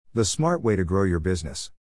The smart way to grow your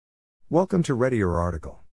business. Welcome to Ready Your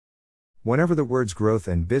Article. Whenever the words growth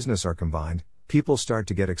and business are combined, people start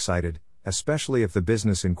to get excited, especially if the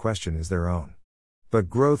business in question is their own. But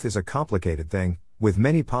growth is a complicated thing, with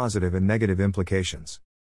many positive and negative implications.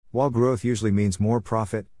 While growth usually means more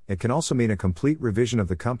profit, it can also mean a complete revision of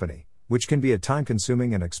the company, which can be a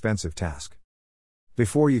time-consuming and expensive task.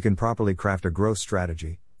 Before you can properly craft a growth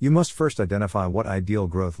strategy, you must first identify what ideal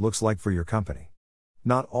growth looks like for your company.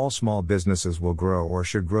 Not all small businesses will grow or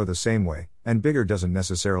should grow the same way, and bigger doesn't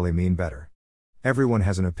necessarily mean better. Everyone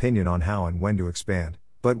has an opinion on how and when to expand,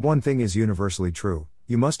 but one thing is universally true: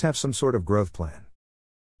 you must have some sort of growth plan.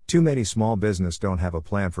 Too many small businesses don't have a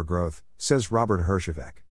plan for growth, says Robert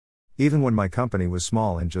Herjavec. Even when my company was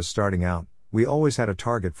small and just starting out, we always had a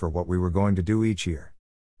target for what we were going to do each year.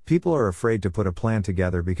 People are afraid to put a plan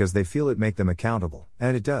together because they feel it make them accountable,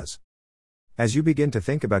 and it does. As you begin to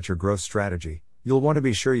think about your growth strategy, you'll want to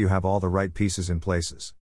be sure you have all the right pieces in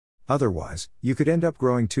places. Otherwise, you could end up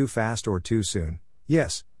growing too fast or too soon.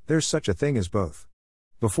 Yes, there's such a thing as both.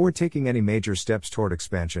 Before taking any major steps toward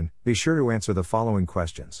expansion, be sure to answer the following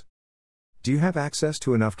questions. Do you have access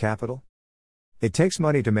to enough capital? It takes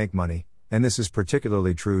money to make money, and this is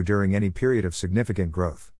particularly true during any period of significant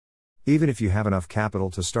growth. Even if you have enough capital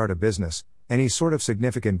to start a business, any sort of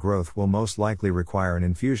significant growth will most likely require an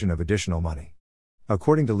infusion of additional money.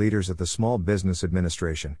 According to leaders at the Small Business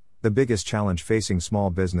Administration, the biggest challenge facing small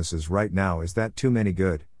businesses right now is that too many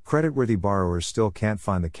good, creditworthy borrowers still can't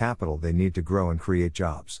find the capital they need to grow and create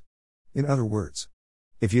jobs. In other words,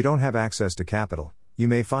 if you don't have access to capital, you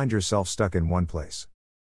may find yourself stuck in one place.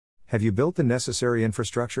 Have you built the necessary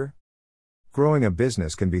infrastructure? Growing a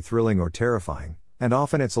business can be thrilling or terrifying, and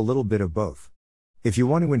often it's a little bit of both. If you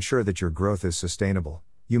want to ensure that your growth is sustainable,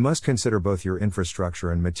 you must consider both your infrastructure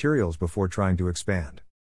and materials before trying to expand.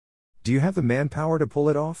 Do you have the manpower to pull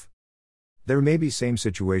it off? There may be same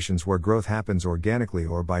situations where growth happens organically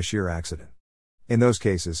or by sheer accident. In those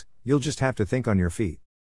cases, you'll just have to think on your feet.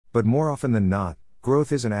 But more often than not,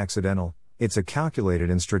 growth isn't accidental, it's a calculated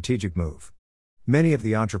and strategic move. Many of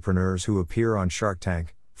the entrepreneurs who appear on Shark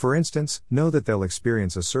Tank, for instance, know that they'll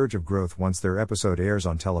experience a surge of growth once their episode airs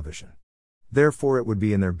on television. Therefore, it would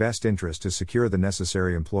be in their best interest to secure the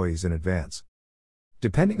necessary employees in advance.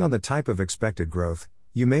 Depending on the type of expected growth,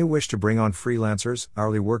 you may wish to bring on freelancers,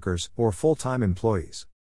 hourly workers, or full-time employees.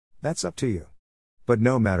 That's up to you. But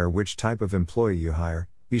no matter which type of employee you hire,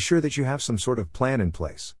 be sure that you have some sort of plan in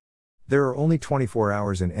place. There are only 24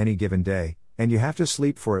 hours in any given day, and you have to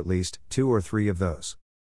sleep for at least 2 or 3 of those.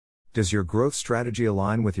 Does your growth strategy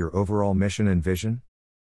align with your overall mission and vision?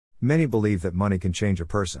 Many believe that money can change a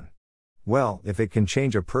person. Well, if it can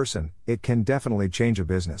change a person, it can definitely change a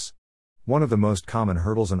business. One of the most common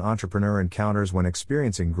hurdles an entrepreneur encounters when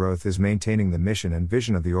experiencing growth is maintaining the mission and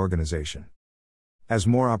vision of the organization. As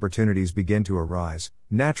more opportunities begin to arise,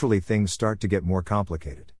 naturally things start to get more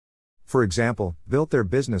complicated. For example, built their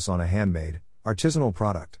business on a handmade, artisanal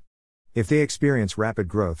product. If they experience rapid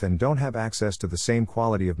growth and don't have access to the same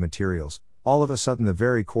quality of materials, all of a sudden the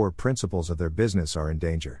very core principles of their business are in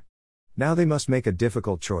danger. Now they must make a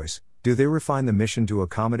difficult choice. Do they refine the mission to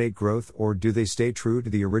accommodate growth, or do they stay true to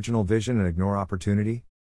the original vision and ignore opportunity?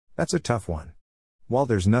 That's a tough one. While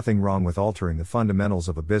there's nothing wrong with altering the fundamentals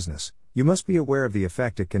of a business, you must be aware of the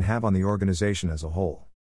effect it can have on the organization as a whole.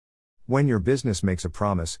 When your business makes a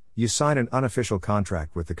promise, you sign an unofficial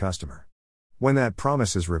contract with the customer. When that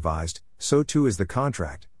promise is revised, so too is the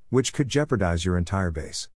contract, which could jeopardize your entire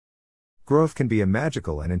base. Growth can be a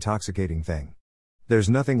magical and intoxicating thing. There's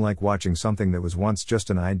nothing like watching something that was once just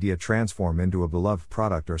an idea transform into a beloved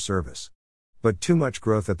product or service. But too much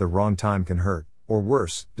growth at the wrong time can hurt, or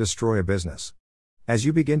worse, destroy a business. As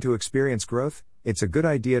you begin to experience growth, it's a good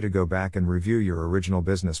idea to go back and review your original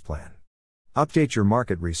business plan. Update your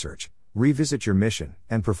market research, revisit your mission,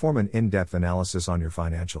 and perform an in-depth analysis on your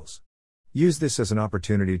financials. Use this as an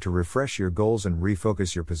opportunity to refresh your goals and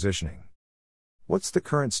refocus your positioning. What's the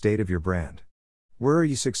current state of your brand? Where are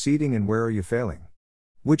you succeeding and where are you failing?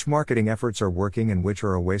 Which marketing efforts are working and which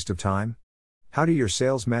are a waste of time? How do your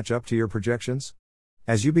sales match up to your projections?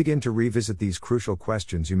 As you begin to revisit these crucial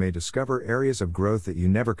questions, you may discover areas of growth that you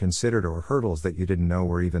never considered or hurdles that you didn't know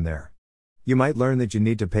were even there. You might learn that you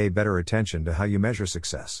need to pay better attention to how you measure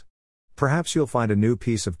success. Perhaps you'll find a new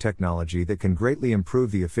piece of technology that can greatly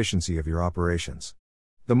improve the efficiency of your operations.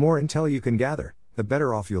 The more intel you can gather, the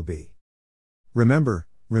better off you'll be. Remember,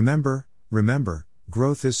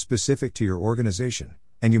 growth is specific to your organization,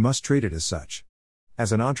 and you must treat it as such.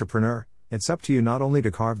 As an entrepreneur, it's up to you not only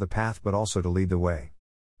to carve the path but also to lead the way.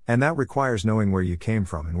 And that requires knowing where you came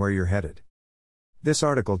from and where you're headed. This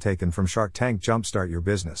article taken from Shark Tank Jumpstart Your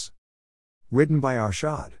Business. Written by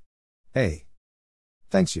Arshad A.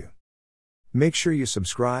 Thanks you. Make sure you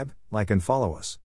subscribe, like and follow us.